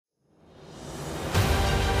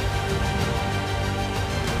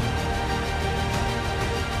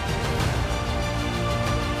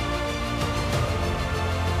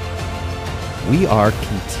We are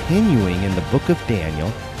continuing in the book of Daniel,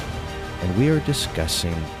 and we are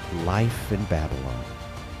discussing life in Babylon.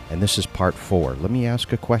 And this is part 4. Let me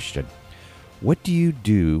ask a question. What do you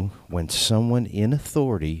do when someone in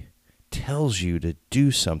authority tells you to do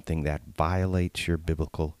something that violates your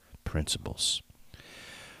biblical principles?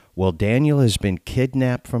 Well, Daniel has been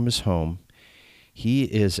kidnapped from his home. He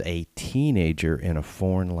is a teenager in a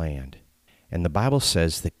foreign land. And the Bible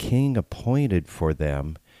says the king appointed for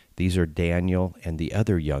them, these are Daniel and the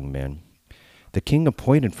other young men, the king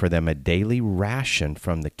appointed for them a daily ration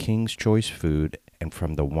from the king's choice food and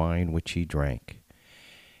from the wine which he drank.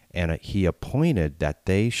 And he appointed that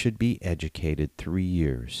they should be educated 3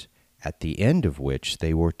 years, at the end of which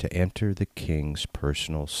they were to enter the king's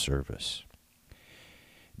personal service.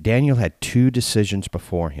 Daniel had 2 decisions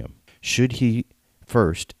before him. Should he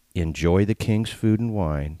first enjoy the king's food and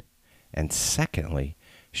wine, and secondly,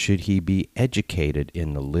 should he be educated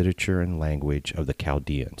in the literature and language of the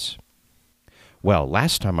Chaldeans? Well,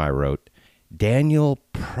 last time I wrote, Daniel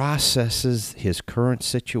processes his current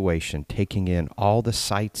situation, taking in all the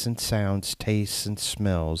sights and sounds, tastes and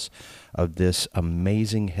smells of this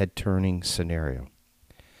amazing head-turning scenario.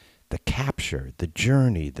 The capture, the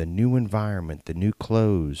journey, the new environment, the new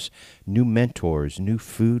clothes, new mentors, new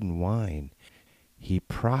food and wine. He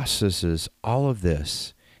processes all of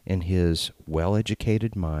this in his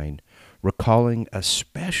well-educated mind, recalling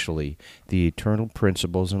especially the eternal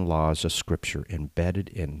principles and laws of Scripture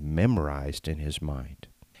embedded and memorized in his mind.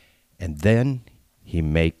 And then he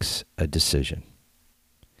makes a decision.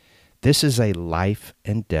 This is a life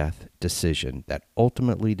and death decision that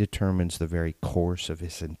ultimately determines the very course of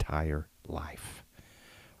his entire life.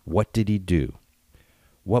 What did he do?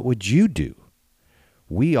 What would you do?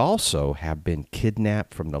 We also have been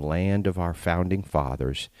kidnapped from the land of our founding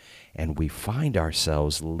fathers, and we find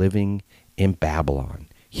ourselves living in Babylon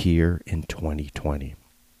here in 2020.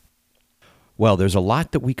 Well, there's a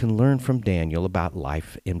lot that we can learn from Daniel about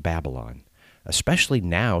life in Babylon, especially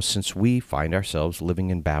now since we find ourselves living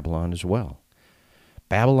in Babylon as well.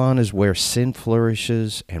 Babylon is where sin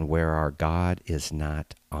flourishes and where our God is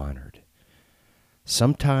not honored.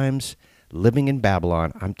 Sometimes living in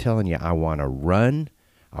Babylon, I'm telling you, I want to run.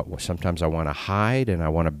 Sometimes I want to hide and I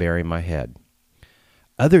want to bury my head.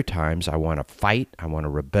 Other times I want to fight, I want to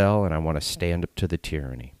rebel, and I want to stand up to the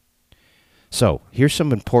tyranny. So here's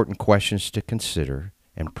some important questions to consider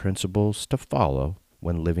and principles to follow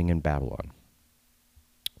when living in Babylon.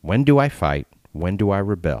 When do I fight? When do I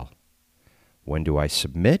rebel? When do I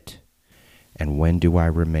submit? And when do I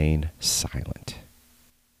remain silent?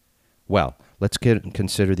 Well, let's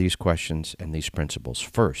consider these questions and these principles.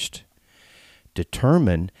 First,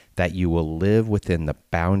 determine that you will live within the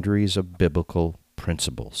boundaries of biblical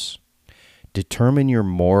principles. Determine your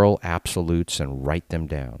moral absolutes and write them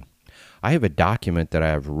down. I have a document that I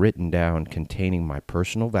have written down containing my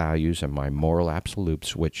personal values and my moral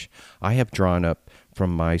absolutes, which I have drawn up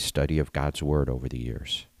from my study of God's Word over the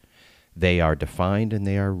years. They are defined and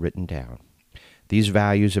they are written down. These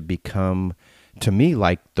values have become, to me,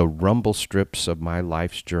 like the rumble strips of my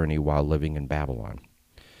life's journey while living in Babylon.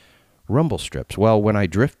 Rumble strips. Well, when I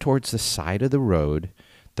drift towards the side of the road,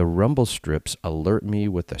 the rumble strips alert me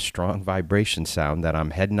with a strong vibration sound that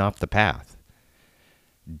I'm heading off the path.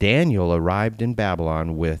 Daniel arrived in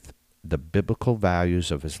Babylon with the biblical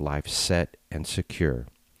values of his life set and secure.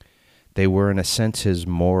 They were, in a sense, his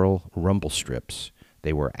moral rumble strips.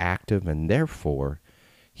 They were active, and therefore,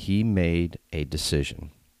 he made a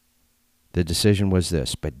decision. The decision was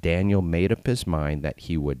this: but Daniel made up his mind that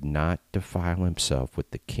he would not defile himself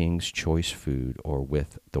with the king's choice food or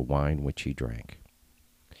with the wine which he drank.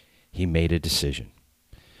 He made a decision.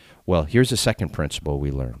 Well, here's a second principle we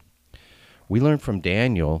learn. We learn from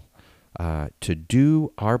Daniel to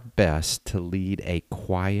do our best to lead a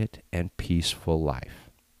quiet and peaceful life.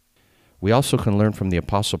 We also can learn from the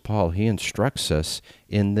Apostle Paul. He instructs us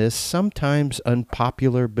in this sometimes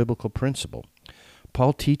unpopular biblical principle.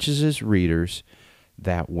 Paul teaches his readers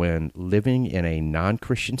that when living in a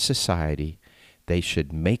non-Christian society, they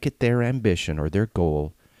should make it their ambition or their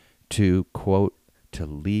goal to, quote, to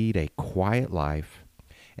lead a quiet life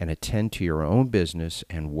and attend to your own business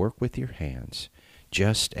and work with your hands,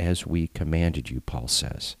 just as we commanded you, Paul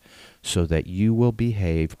says, so that you will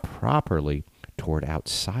behave properly toward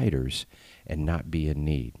outsiders and not be in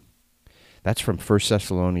need. That's from 1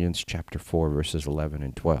 Thessalonians chapter 4, verses 11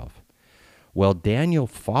 and 12. Well, Daniel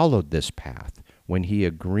followed this path when he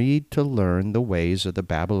agreed to learn the ways of the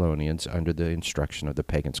Babylonians under the instruction of the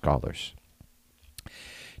pagan scholars.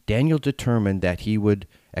 Daniel determined that he would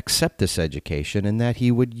accept this education and that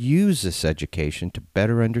he would use this education to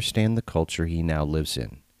better understand the culture he now lives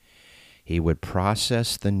in. He would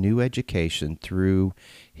process the new education through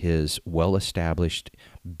his well-established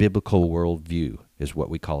biblical worldview, is what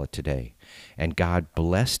we call it today. And God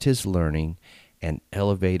blessed his learning and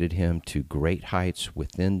elevated him to great heights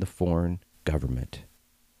within the foreign government.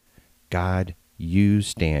 God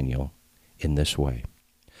used Daniel in this way.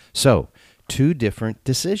 So, two different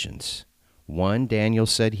decisions. One, Daniel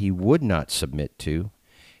said he would not submit to,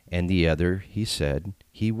 and the other, he said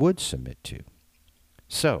he would submit to.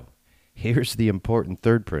 So, here's the important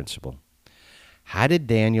third principle. How did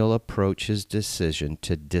Daniel approach his decision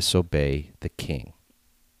to disobey the king?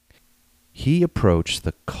 He approached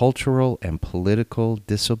the cultural and political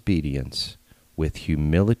disobedience with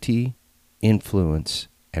humility, influence,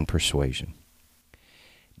 and persuasion.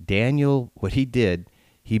 Daniel, what he did,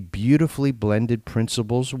 he beautifully blended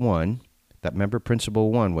principles one. That, remember,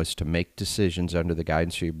 principle one was to make decisions under the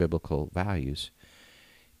guidance of your biblical values,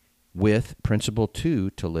 with principle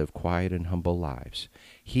two, to live quiet and humble lives.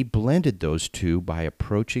 He blended those two by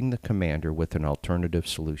approaching the commander with an alternative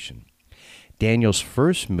solution. Daniel's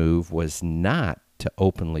first move was not to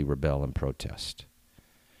openly rebel and protest.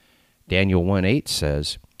 Daniel 1:8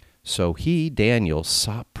 says, "So he, Daniel,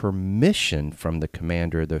 sought permission from the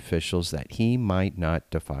commander of the officials that he might not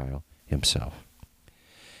defile himself."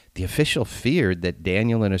 The official feared that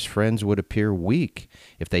Daniel and his friends would appear weak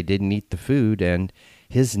if they didn't eat the food, and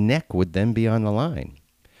his neck would then be on the line.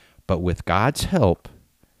 But with God's help,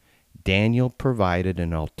 Daniel provided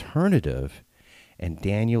an alternative, and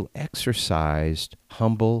Daniel exercised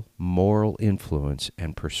humble moral influence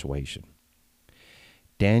and persuasion.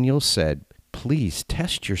 Daniel said, "Please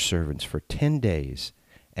test your servants for 10 days,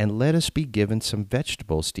 and let us be given some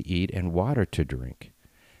vegetables to eat and water to drink.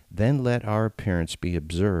 Then let our appearance be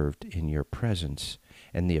observed in your presence,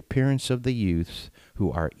 and the appearance of the youths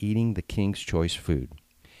who are eating the king's choice food.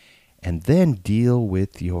 And then deal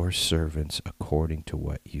with your servants according to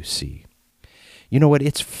what you see." You know what?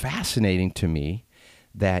 It's fascinating to me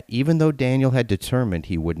that even though Daniel had determined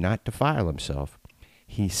he would not defile himself,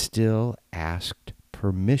 he still asked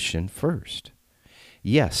permission first.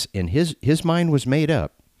 Yes, and his mind was made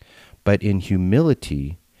up, but in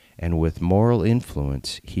humility and with moral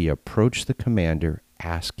influence, he approached the commander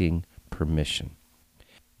asking permission.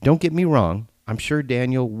 Don't get me wrong, I'm sure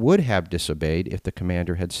Daniel would have disobeyed if the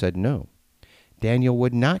commander had said no. Daniel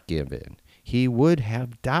would not give in. He would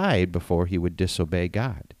have died before he would disobey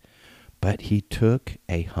God. But he took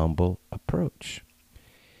a humble approach.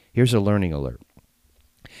 Here's a learning alert.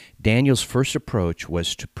 Daniel's first approach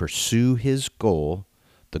was to pursue his goal,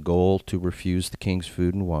 the goal to refuse the king's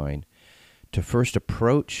food and wine, to first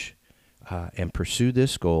approach and pursue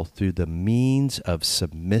this goal through the means of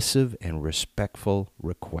submissive and respectful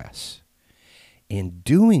requests. In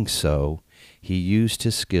doing so, he used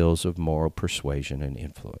his skills of moral persuasion and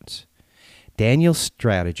influence. Daniel's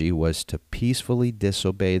strategy was to peacefully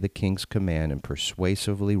disobey the king's command and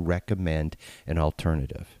persuasively recommend an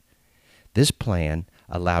alternative. This plan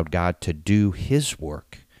allowed God to do his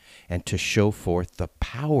work and to show forth the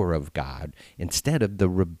power of God instead of the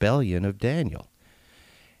rebellion of Daniel,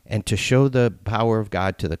 and to show the power of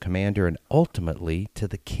God to the commander and ultimately to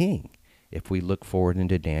the king, if we look forward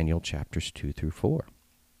into Daniel chapters 2 through 4.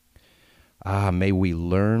 May we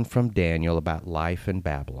learn from Daniel about life in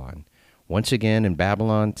Babylon. Once again, in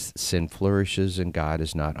Babylon, sin flourishes and God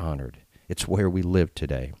is not honored. It's where we live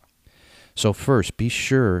today. So first, be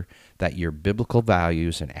sure that your biblical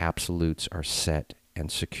values and absolutes are set and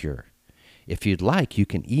secure. If you'd like, you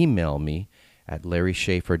can email me at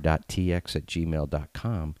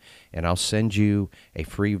larryschaefer.tx@gmail.com, and I'll send you a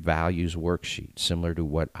free values worksheet similar to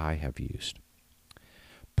what I have used.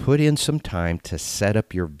 Put in some time to set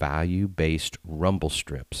up your value-based rumble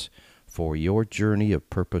strips for your journey of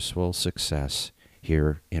purposeful success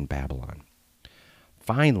here in Babylon.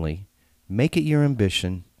 Finally, make it your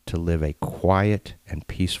ambition to live a quiet and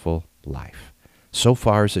peaceful life, so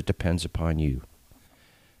far as it depends upon you.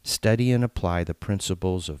 Study and apply the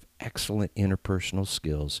principles of excellent interpersonal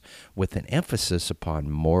skills with an emphasis upon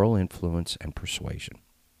moral influence and persuasion.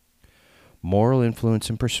 Moral influence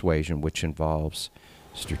and persuasion, which involves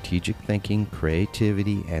strategic thinking,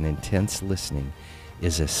 creativity, and intense listening,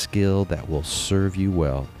 is a skill that will serve you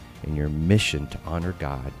well in your mission to honor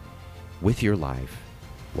God with your life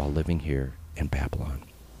while living here in Babylon.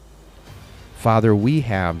 Father, we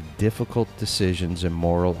have difficult decisions and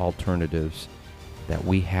moral alternatives that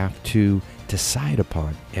we have to decide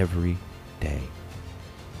upon every day.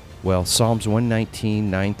 Well, Psalms 119,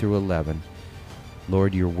 9 through 11,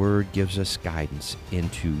 Lord, your word gives us guidance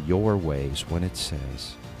into your ways when it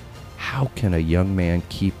says, "How can a young man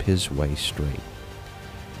keep his way straight?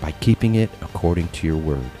 By keeping it according to your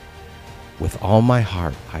word. With all my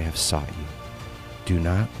heart I have sought you. Do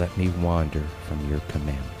not let me wander from your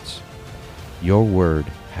commandments. Your word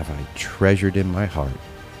have I treasured in my heart,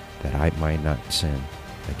 that I might not sin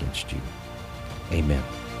against you. Amen.